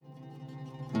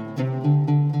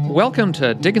Welcome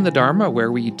to Dig in the Dharma,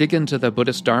 where we dig into the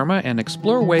Buddhist Dharma and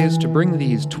explore ways to bring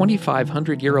these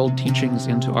 2,500-year-old teachings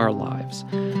into our lives.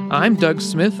 I'm Doug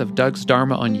Smith of Doug's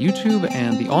Dharma on YouTube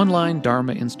and the online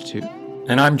Dharma Institute.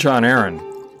 And I'm John Aaron,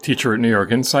 teacher at New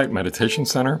York Insight Meditation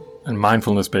Center and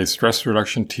mindfulness-based stress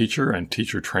reduction teacher and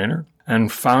teacher trainer,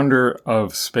 and founder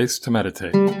of Space to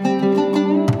Meditate.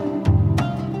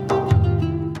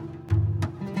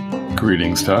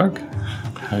 Greetings, Doug.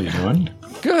 How you doing?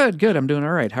 Good. I'm doing all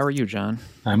right. How are you, John?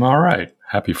 I'm all right.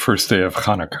 Happy first day of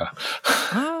Hanukkah.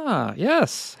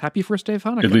 Yes. Happy first day of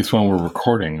Hanukkah. At least when we're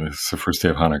recording, this is the first day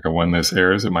of Hanukkah. When this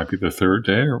airs, it might be the third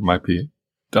day or it might be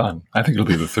done. I think it'll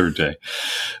be the third day,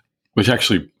 which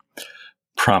actually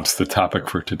prompts the topic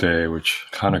for today, which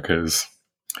Hanukkah is.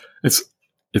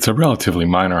 It's a relatively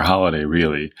minor holiday,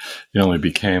 really. It only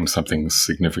became something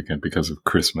significant because of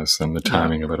Christmas and the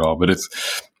timing of it all. But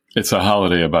it's a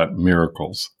holiday about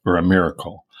miracles, or a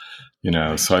miracle,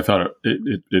 So I thought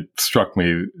it struck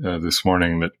me this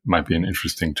morning that might be an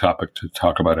interesting topic to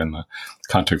talk about in the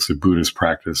context of Buddhist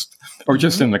practice, or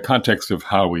just in the context of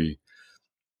how we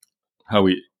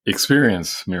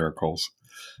experience miracles,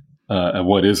 and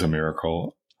what is a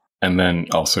miracle, and then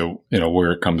also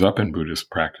where it comes up in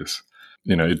Buddhist practice.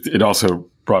 It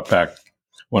also brought back.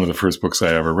 One of the first books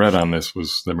I ever read on this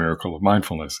was The Miracle of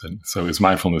Mindfulness. And so is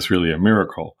mindfulness really a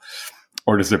miracle?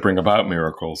 Or does it bring about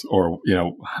miracles? Or,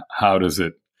 how does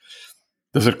it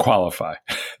qualify?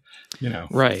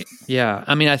 Right. Yeah.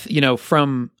 I mean,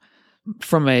 from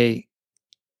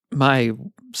my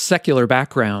secular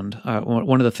background,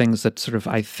 one of the things that sort of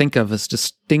I think of as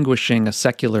distinguishing a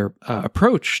secular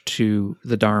approach to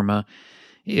the Dharma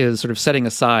is sort of setting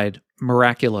aside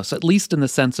miraculous, at least in the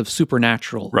sense of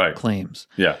supernatural claims.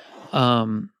 Yeah.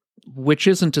 Which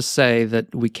isn't to say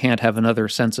that we can't have another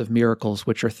sense of miracles,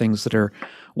 which are things that are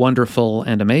wonderful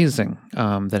and amazing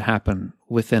that happen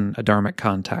within a dharmic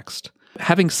context.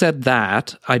 Having said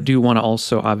that, I do want to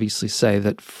also obviously say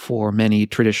that for many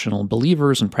traditional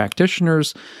believers and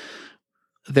practitioners,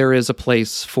 there is a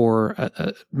place for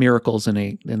miracles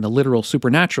in the literal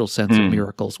supernatural sense of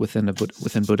miracles within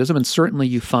Buddhism, and certainly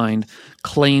you find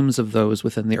claims of those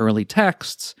within the early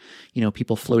texts.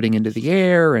 People floating into the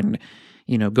air and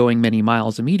going many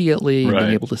miles immediately, and being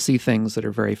able to see things that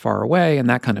are very far away, and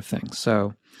that kind of thing.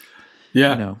 So,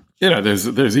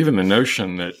 there's even the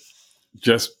notion that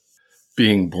just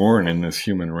being born in this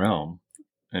human realm,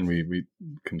 and we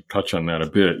can touch on that a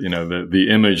bit. The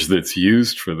image that's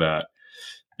used for that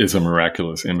is a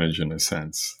miraculous image in a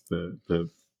sense. The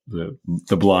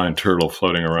blind turtle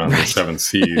floating around the seven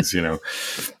seas.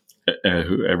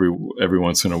 Every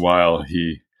once in a while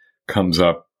he comes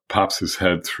up, pops his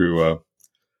head through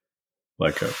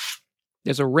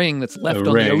there's a ring that's left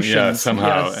on the ocean.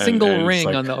 Somehow a single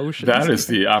ring on the ocean. That is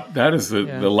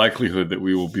the likelihood that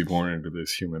we will be born into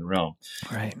this human realm.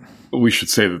 Right. We should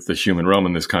say that the human realm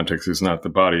in this context is not the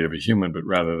body of a human, but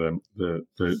rather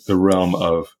the realm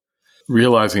of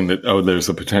realizing that, there's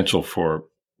a potential for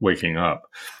waking up.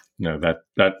 That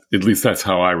at least that's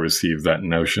how I receive that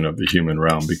notion of the human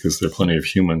realm, because there are plenty of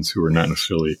humans who are not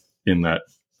necessarily in that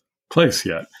place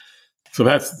yet. So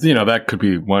that's, that could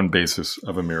be one basis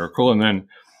of a miracle. And then,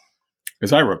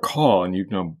 as I recall, and you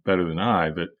know better than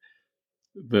I, that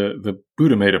the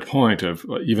Buddha made a point of,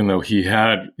 even though he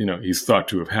had, he's thought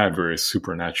to have had various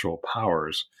supernatural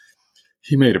powers,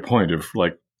 he made a point of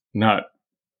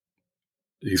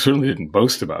he certainly didn't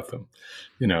boast about them.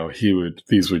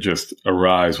 These would just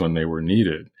arise when they were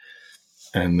needed.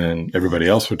 And then everybody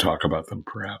else would talk about them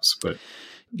perhaps. But,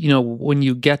 when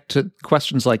you get to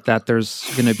questions like that, there's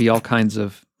going to be all kinds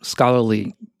of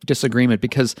scholarly disagreement,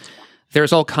 because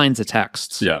there's all kinds of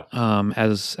texts,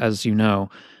 as you know,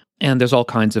 and there's all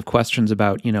kinds of questions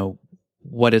about,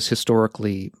 what is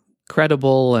historically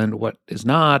credible and what is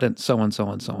not, and so on.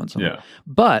 Yeah.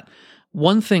 But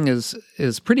one thing is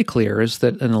pretty clear, is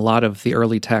that in a lot of the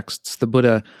early texts, the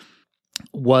Buddha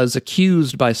was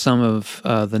accused by some of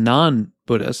the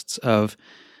non-Buddhists of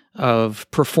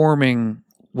performing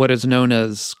what is known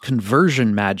as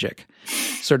conversion magic,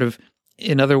 sort of,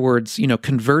 in other words,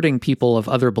 converting people of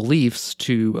other beliefs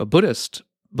to a Buddhist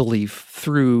belief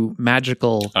through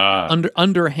magical,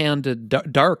 underhanded,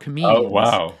 dark means. Oh,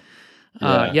 wow.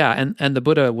 And the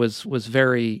Buddha was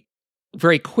very,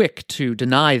 very quick to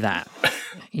deny that.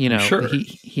 Sure.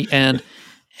 He and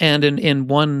in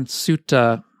one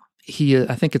sutta,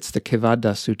 I think it's the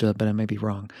Kevada Sutta, but I may be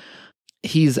wrong.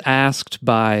 He's asked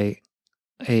by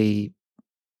a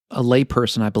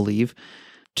layperson, I believe,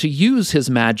 to use his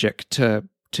magic to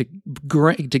to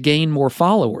gain more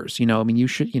followers. I mean, you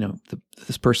should,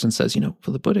 this person says,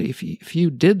 for the Buddha, if you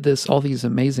did all these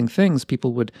amazing things,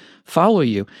 people would follow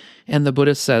you. And the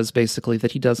Buddha says basically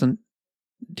that he doesn't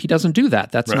do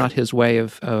that. That's not his way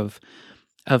of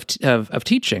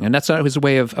teaching, and that's not his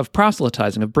way of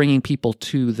proselytizing, of bringing people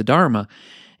to the Dharma.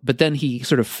 But then he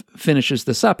sort of finishes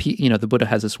this up. The Buddha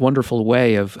has this wonderful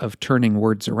way of turning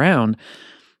words around,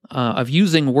 of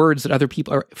using words that other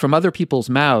people are from other people's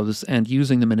mouths and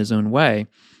using them in his own way.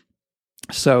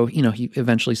 So, he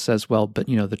eventually says, well, but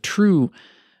the true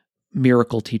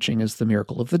miracle teaching is the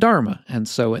miracle of the Dharma. And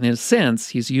so in a sense,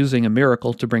 he's using a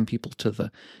miracle to bring people to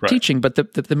the teaching, but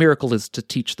the miracle is to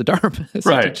teach the Dharma.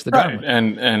 Right.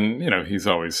 And he's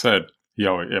always said,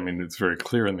 it's very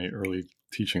clear in the early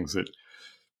teachings that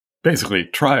basically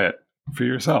try it for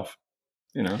yourself,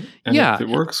 and if it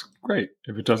works, great.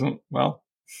 If it doesn't, well,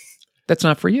 that's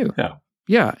not for you.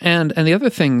 Yeah. And the other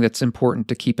thing that's important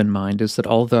to keep in mind is that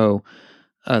although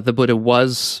the Buddha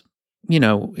was,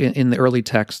 in the early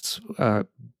texts,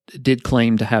 did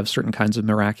claim to have certain kinds of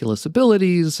miraculous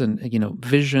abilities and,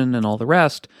 vision and all the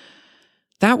rest,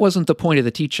 that wasn't the point of the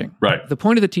teaching. Right. The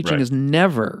point of the teaching is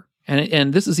never,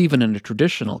 and this is even in a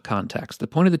traditional context, the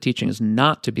point of the teaching is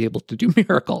not to be able to do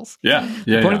miracles.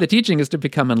 The point of the teaching is to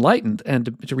become enlightened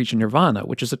and to reach nirvana,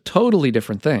 which is a totally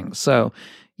different thing. So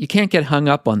you can't get hung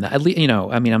up on that. At least,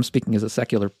 I'm speaking as a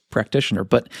secular practitioner,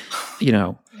 but,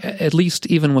 at least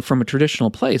even from a traditional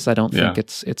place, I don't think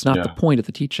it's not the point of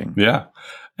the teaching. Yeah.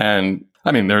 And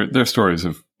I mean, there are stories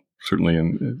of certainly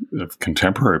of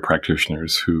contemporary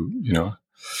practitioners who,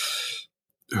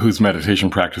 whose meditation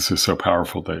practice is so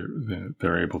powerful,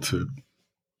 they're able to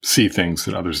see things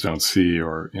that others don't see,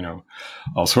 or,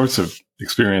 all sorts of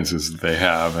experiences that they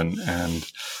have. And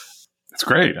it's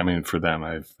great. I mean, for them,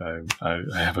 I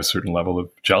have a certain level of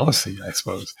jealousy, I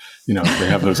suppose. They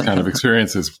have those kind of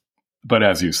experiences. But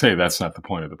as you say, that's not the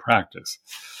point of the practice.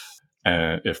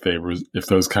 If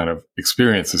those kind of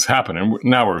experiences happen, and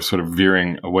now we're sort of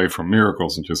veering away from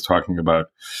miracles and just talking about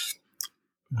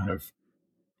kind of,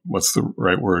 what's the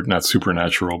right word? Not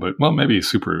supernatural, but maybe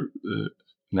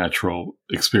supernatural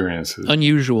experiences.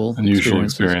 Unusual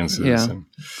experiences. Yeah. And,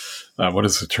 what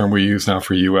is the term we use now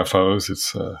for UFOs?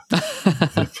 It's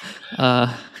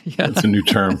it's a new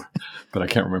term, but I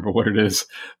can't remember what it is.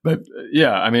 But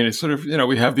it's sort of,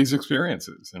 we have these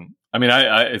experiences, and I mean,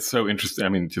 it's so interesting. I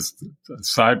mean, just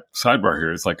sidebar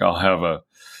here. It's like I have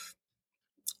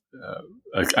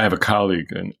a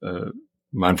colleague, a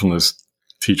mindfulness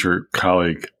teacher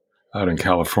colleague out in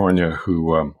California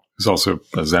who is also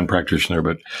a Zen practitioner,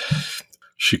 but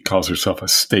she calls herself a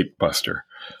state buster.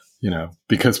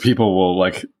 Because people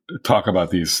will talk about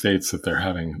these states that they're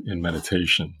having in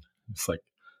meditation. It's like,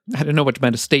 I don't know what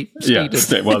meant a state is.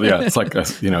 It's like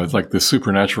it's like the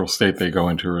supernatural state they go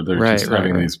into, or they're just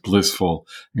having these blissful,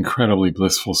 incredibly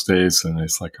blissful states, and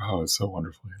it's like, oh, it's so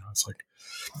wonderful. It's like,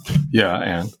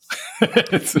 and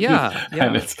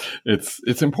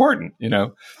it's important,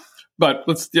 But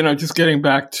let's, just getting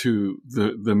back to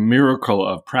the miracle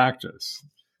of practice.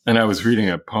 And I was reading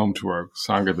a poem to our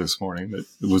Sangha this morning that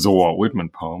it was a Walt Whitman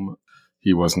poem.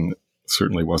 He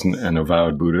certainly wasn't an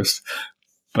avowed Buddhist,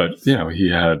 but, he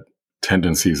had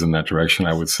tendencies in that direction,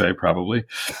 I would say, probably.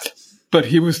 But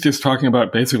he was just talking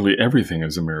about basically everything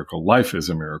is a miracle. Life is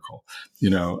a miracle,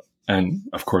 and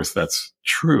of course that's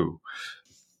true.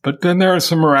 But then there are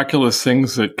some miraculous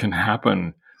things that can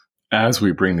happen as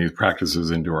we bring these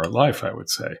practices into our life, I would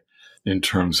say, in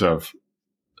terms of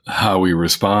how we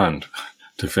respond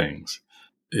to things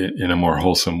in a more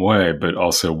wholesome way, but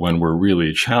also when we're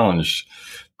really challenged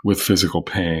with physical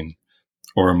pain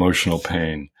or emotional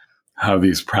pain, how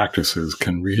these practices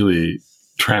can really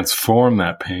transform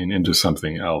that pain into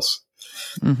something else,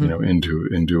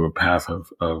 into a path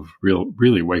of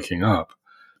really waking up.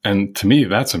 And to me,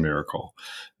 that's a miracle.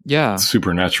 Yeah.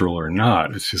 Supernatural or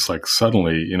not. It's just like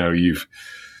suddenly, you've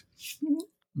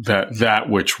that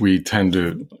which we tend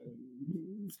to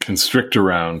constrict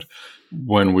around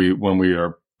when we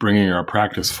are bringing our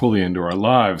practice fully into our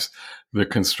lives, the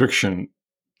constriction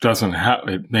doesn't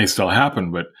it may still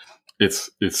happen, but it's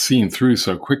seen through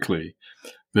so quickly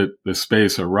that the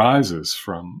space arises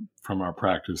from our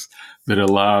practice that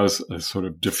allows a sort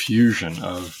of diffusion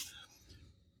of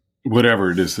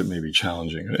whatever it is that may be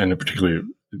challenging. And particularly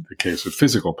the case with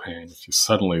physical pain, it's just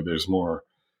suddenly there's more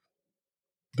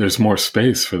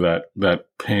space for that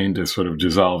pain to sort of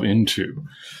dissolve into.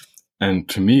 And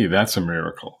to me, that's a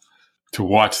miracle. To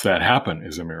watch that happen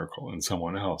is a miracle in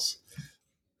someone else.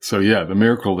 So the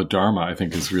miracle of the Dharma, I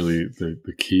think, is really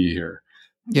the key here.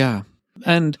 Yeah.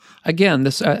 And again,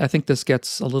 I think this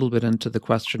gets a little bit into the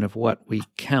question of what we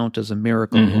count as a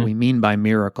miracle, what we mean by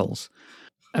miracles.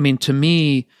 I mean, to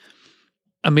me,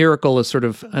 a miracle is sort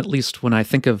of, at least when I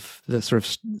think of the sort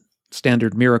of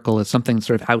standard miracle, as something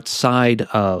sort of outside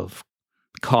of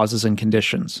causes and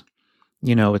conditions.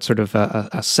 It's sort of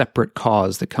a separate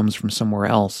cause that comes from somewhere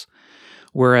else.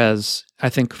 Whereas I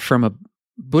think from a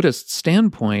Buddhist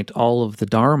standpoint, all of the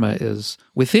Dharma is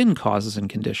within causes and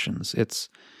conditions. It's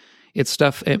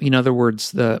stuff, in other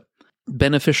words, the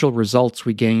beneficial results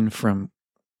we gain from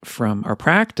our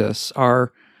practice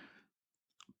are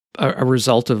a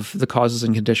result of the causes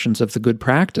and conditions of the good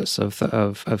practice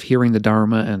of hearing the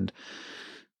Dharma and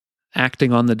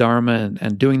acting on the Dharma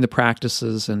and doing the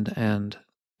practices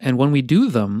and when we do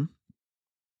them,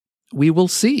 we will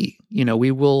see,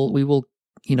 we will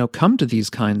come to these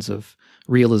kinds of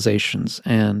realizations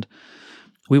and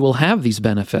we will have these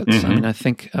benefits. I mean, I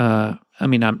think, I'm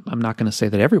not going to say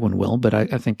that everyone will, but I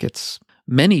think it's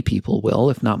many people will,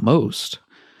 if not most,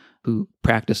 who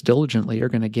practice diligently are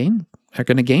going to gain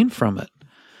from it.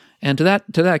 And to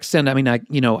that extent, I mean,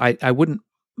 I wouldn't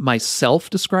myself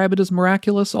describe it as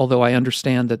miraculous, although I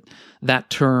understand that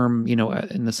term,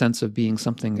 in the sense of being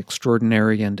something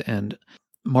extraordinary and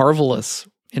marvelous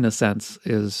in a sense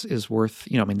is worth,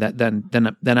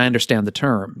 then I understand the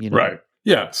term, Right.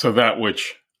 Yeah. So that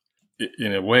which,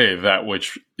 in a way, that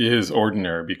which is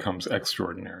ordinary becomes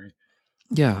extraordinary.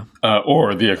 Yeah.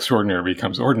 Or the extraordinary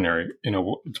becomes ordinary.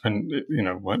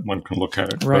 One can look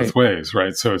at it both ways,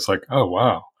 right? So it's like, oh,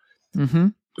 wow. Mm-hmm.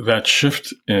 That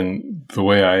shift in the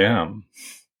way I am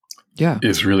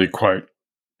is really quite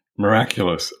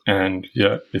miraculous, and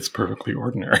yet it's perfectly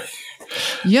ordinary.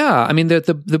 Yeah, I mean,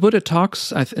 the Buddha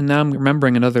talks, and now I'm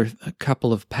remembering a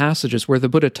couple of passages where the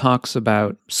Buddha talks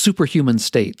about superhuman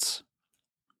states,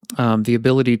 the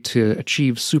ability to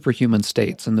achieve superhuman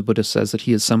states, and the Buddha says that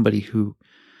he is somebody who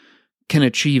can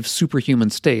achieve superhuman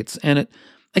states. And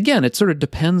it sort of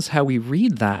depends how we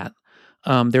read that.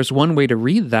 There's one way to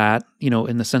read that,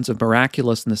 in the sense of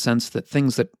miraculous, in the sense that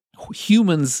things that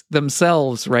humans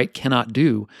themselves, right, cannot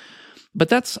do.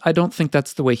 But I don't think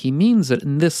that's the way he means it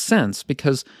in this sense,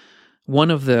 because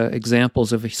one of the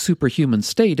examples of a superhuman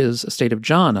state is a state of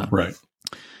jhana. Right.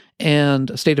 And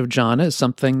a state of jhana is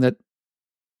something that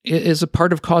is a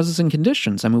part of causes and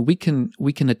conditions. I mean, we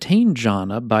can attain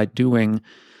jhana by doing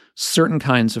certain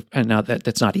kinds of, and now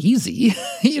that's not easy,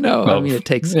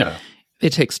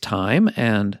 it takes time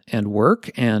and work,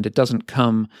 and it doesn't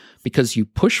come because you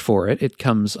push for it. It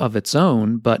comes of its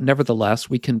own, but nevertheless,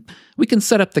 we can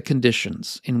set up the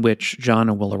conditions in which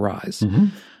jhana will arise. Mm-hmm.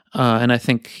 And I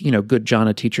think, good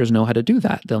jhana teachers know how to do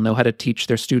that. They'll know how to teach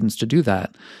their students to do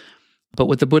that. But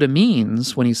what the Buddha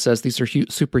means when he says these are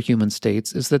superhuman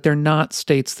states is that they're not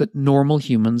states that normal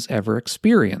humans ever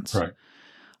experience. Right.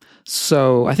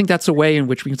 So I think that's a way in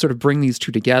which we can sort of bring these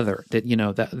two together, that,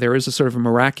 that there is a sort of a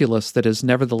miraculous that is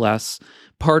nevertheless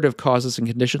part of causes and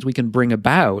conditions we can bring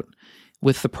about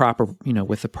with the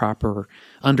proper,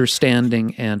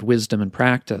 understanding and wisdom and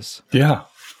practice. Yeah.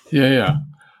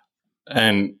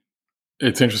 And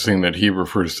it's interesting that he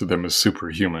refers to them as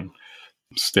superhuman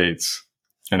states.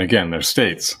 And again, they're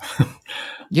states.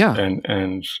 Yeah.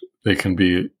 And they can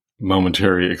be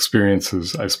momentary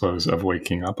experiences, I suppose, of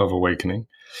waking up, of awakening,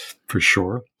 for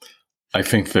sure. I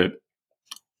think that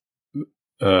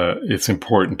it's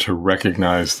important to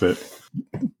recognize that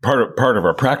part of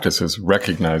our practice is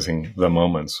recognizing the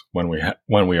moments when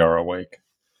we are awake,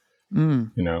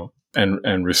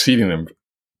 and receiving them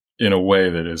in a way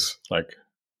that is like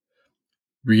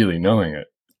really knowing it.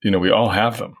 We all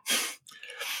have them.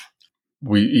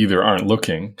 We either aren't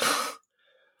looking,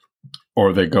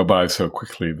 or they go by so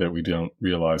quickly that we don't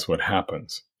realize what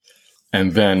happens.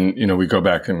 And then, we go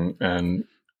back and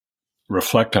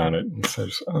reflect on it and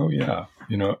says, oh yeah,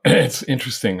 it's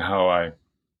interesting how I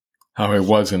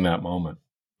was in that moment,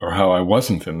 or how I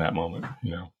wasn't in that moment,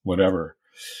 whatever,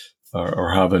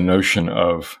 or how the notion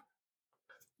of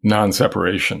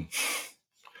non-separation,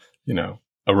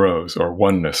 arose, or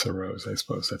oneness arose. I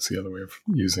suppose that's the other way of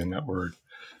using that word.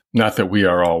 Not that we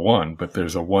are all one, but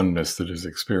there's a oneness that is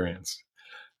experienced.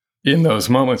 In those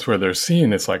moments where they're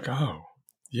seen, it's like, oh,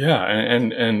 yeah.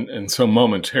 And so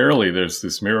momentarily there's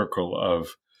this miracle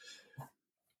of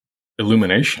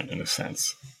illumination, in a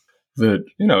sense, that,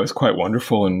 is quite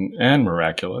wonderful and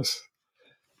miraculous.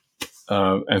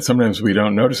 And sometimes we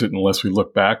don't notice it unless we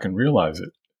look back and realize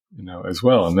it, as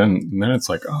well. And then it's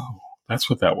like, oh, that's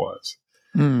what that was.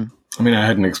 Mm. I mean, I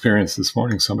had an experience this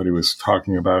morning. Somebody was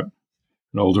talking about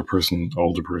an older person, like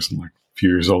a few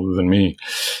years older than me,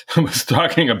 was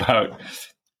talking about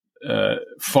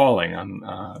falling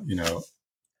on,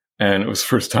 And it was the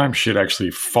first time she had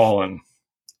actually fallen,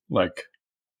 like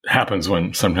happens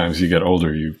when sometimes you get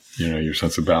older, you know, your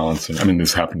sense of balance. And I mean,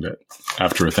 this happened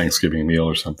after a Thanksgiving meal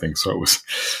or something. So it was,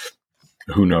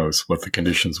 who knows what the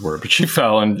conditions were, but she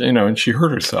fell and, you know, and she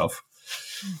hurt herself.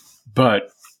 But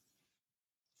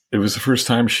it was the first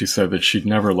time she said that she'd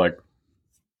never like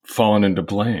fallen into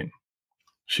blame.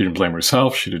 She didn't blame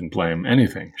herself. She didn't blame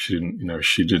anything. She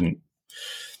didn't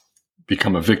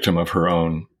become a victim of her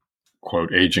own,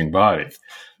 quote, aging body.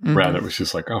 Mm-hmm. Rather, it was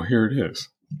just like, oh, here it is.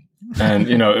 And,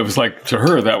 you know, it was like, to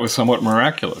her, that was somewhat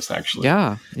miraculous, actually.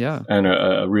 Yeah, yeah. And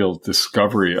a real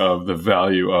discovery of the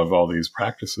value of all these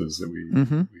practices that we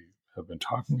have been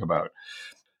talking about.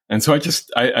 And so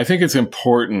I think it's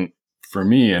important for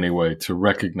me anyway to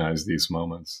recognize these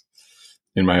moments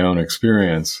in my own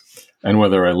experience. And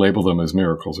whether I label them as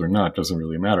miracles or not doesn't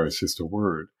really matter. It's just a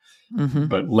word. Mm-hmm.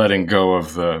 But letting go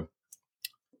of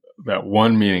that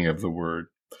one meaning of the word.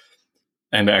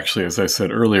 And actually, as I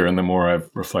said earlier, and the more I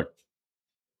reflect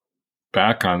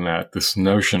back on that, this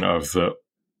notion of the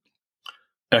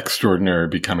extraordinary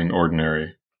becoming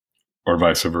ordinary or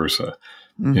vice versa.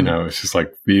 Mm-hmm. You know, it's just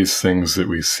like these things that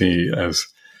we see as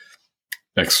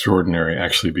extraordinary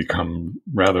actually become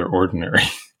rather ordinary.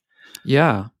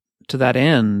 Yeah. To that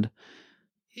end,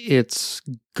 it's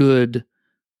good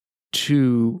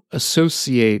to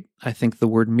associate, I think, the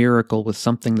word miracle with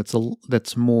something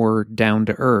that's more down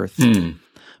to earth.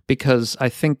 Because I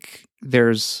think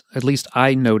there's, at least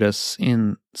I notice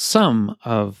in some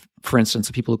of, for instance,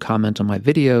 the people who comment on my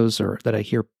videos or that I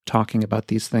hear talking about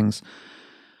these things,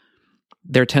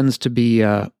 there tends to be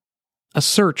a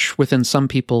search within some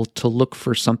people to look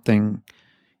for something,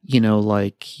 you know,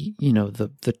 like, you know,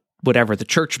 the whatever, the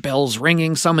church bells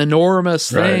ringing, some enormous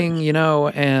thing, right, you know,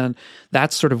 and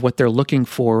that's sort of what they're looking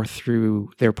for through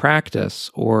their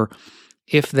practice. Or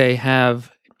if they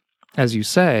have, as you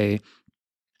say,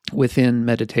 within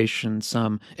meditation,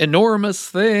 some enormous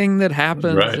thing that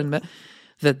happens, right,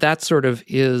 that sort of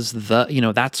is the, you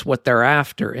know, that's what they're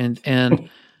after. And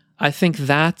I think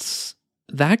that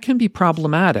can be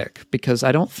problematic, because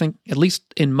I don't think, at least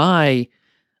in my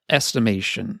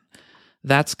estimation,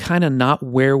 that's kind of not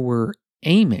where we're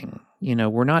aiming. You know,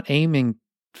 we're not aiming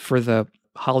for the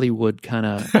Hollywood kind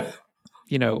of,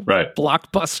 you know, right,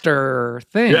 blockbuster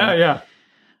thing. Yeah, yeah.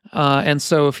 And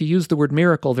so if you use the word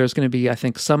miracle, there's going to be, I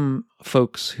think, some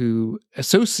folks who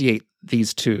associate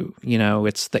these two. You know,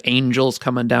 it's the angels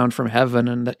coming down from heaven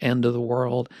and the end of the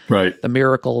world, right, the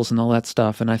miracles and all that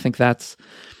stuff. And I think that's,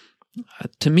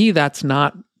 to me, that's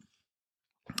not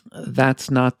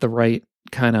the right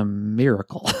kind of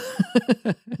miracle.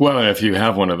 Well, and if you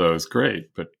have one of those,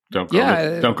 great, but don't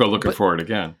go looking for it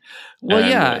again. Well,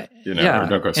 and, you know, or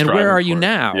don't go and where are you for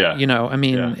now? Yeah. You know, I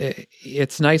mean,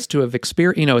 it's nice to have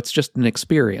experienced, you know, it's just an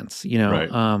experience, you know.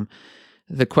 Right.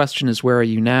 The question is, where are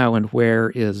you now, and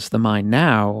where is the mind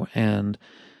now? And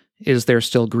is there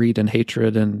still greed and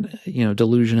hatred and, you know,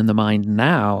 delusion in the mind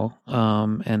now?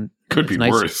 And could be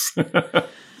nice. Worse.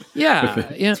 Yeah,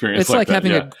 it's like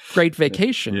having a great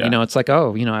vacation. Yeah. You know, it's like,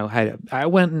 oh, you know, I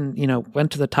went and, you know,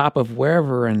 went to the top of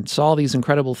wherever and saw all these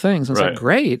incredible things. And it's like,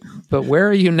 great, but where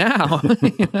are you now?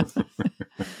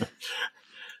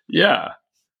 Yeah,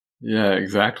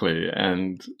 exactly.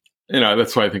 And, you know,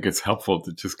 that's why I think it's helpful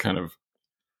to just kind of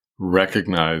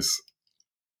recognize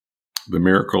the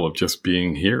miracle of just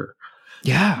being here.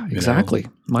 Yeah, exactly.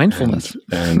 Mindfulness.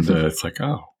 And it's like,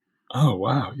 oh,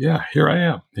 wow. Yeah, here I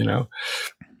am, you know.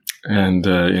 And,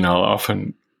 you know, I'll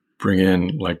often bring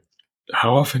in, like,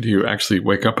 how often do you actually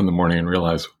wake up in the morning and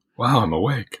realize, wow, I'm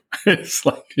awake? It's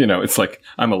like, you know, it's like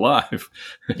I'm alive.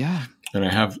 Yeah. and I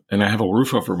have a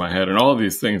roof over my head and all of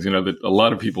these things, you know, that a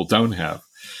lot of people don't have,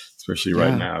 especially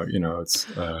right now. You know, it's...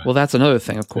 well, that's another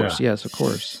thing, of course. Yeah. Yes, of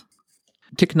course.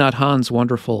 Thich Nhat Hanh's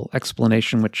wonderful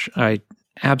explanation, which I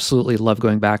absolutely love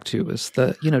going back to, is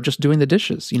the, you know, just doing the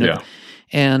dishes, you know,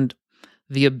 and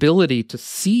the ability to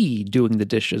see doing the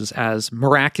dishes as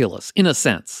miraculous, in a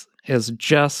sense, as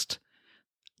just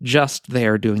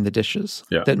there doing the dishes.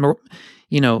 Yeah. That,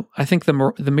 you know, I think the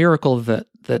miracle that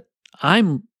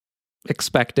I'm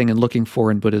expecting and looking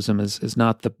for in Buddhism is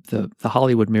not the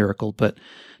Hollywood miracle, but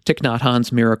Thich Nhat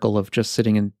Hanh's miracle of just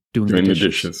sitting and doing the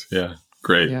dishes. Yeah.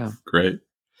 Great. Yeah. Great.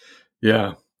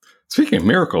 Yeah. Speaking of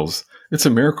miracles, it's a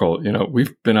miracle. You know,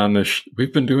 we've been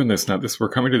doing this now. We're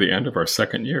coming to the end of our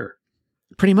second year.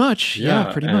 Pretty much.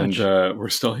 Yeah, pretty much. And we're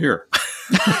still here.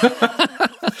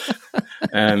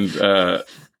 And at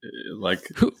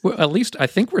least I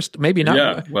think we're maybe not.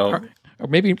 Yeah, well, or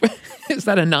maybe is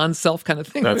that a non-self kind of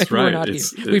thing? That's maybe right. We're not here.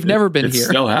 We've never been here. It's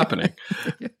still happening.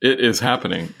 It is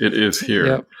happening. It is here.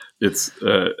 Yep. It's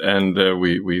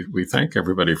we thank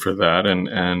everybody for that,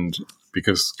 and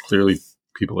because clearly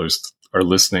people are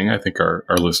listening. I think our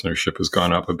listenership has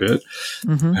gone up a bit.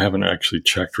 I haven't actually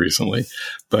checked recently,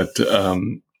 but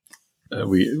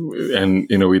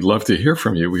we'd love to hear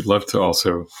from you. We'd love to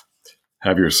also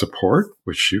have your support,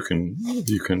 which you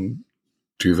can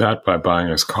do that by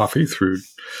buying us coffee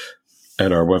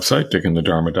at our website,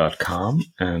 diggingthedharma.com,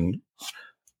 and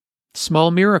small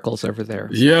miracles over there.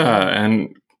 Yeah.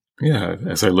 And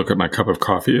as I look at my cup of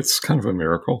coffee, it's kind of a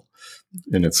miracle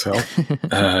in itself.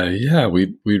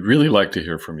 We'd really like to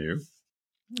hear from you.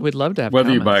 We'd love to have whether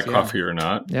comments, you buy a coffee or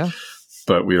not. Yeah.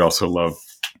 But we'd also love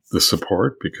the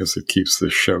support because it keeps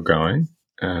this show going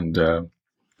and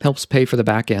helps pay for the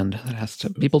back end.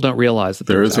 People don't realize that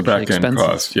there is a back end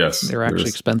cost. Yes, there are actually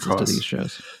expenses to these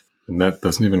shows, and that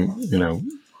doesn't even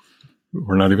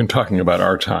we're not even talking about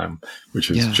our time,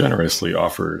 which is generously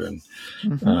offered, and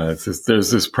there's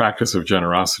this practice of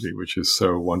generosity, which is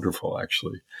so wonderful.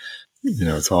 Actually,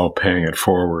 it's all paying it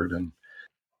forward and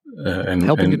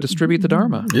helping to distribute the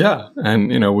Dharma. Yeah,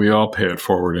 and we all pay it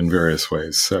forward in various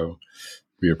ways. So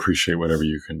we appreciate whatever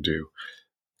you can do.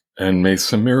 And may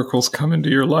some miracles come into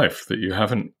your life that you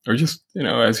haven't, or just,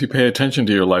 as you pay attention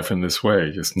to your life in this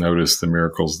way, just notice the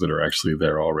miracles that are actually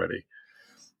there already.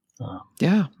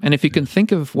 And if you can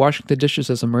think of washing the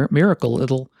dishes as a miracle,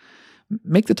 it'll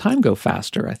make the time go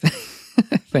faster, I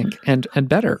think, and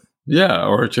better. Yeah,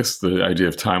 or just the idea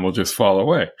of time will just fall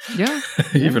away. Yeah.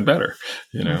 Even better,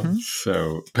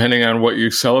 So depending on what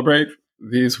you celebrate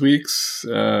these weeks,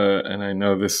 and I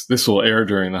know this will air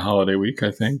during the holiday week,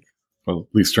 I think. Well,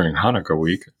 at least during Hanukkah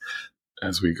week,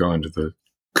 as we go into the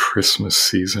Christmas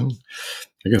season.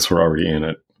 I guess we're already in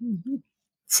it.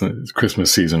 It's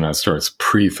Christmas season now starts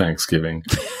pre-Thanksgiving.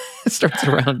 It starts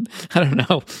around, I don't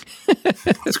know.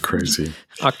 It's crazy.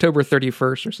 October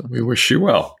 31st or something. We wish you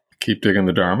well. Keep digging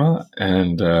the Dharma,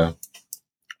 and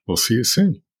we'll see you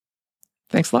soon.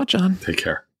 Thanks a lot, John. Take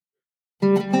care.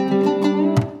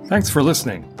 Thanks for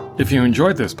listening. If you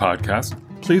enjoyed this podcast,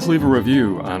 please leave a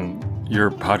review on your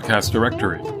podcast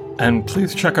directory. And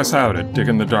please check us out at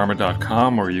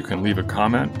diggingthedharma.com, where you can leave a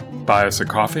comment, buy us a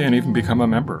coffee, and even become a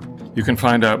member. You can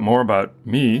find out more about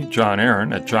me, John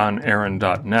Aaron, at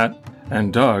johnaaron.net,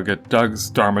 and Doug at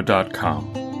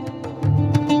dougsdharma.com.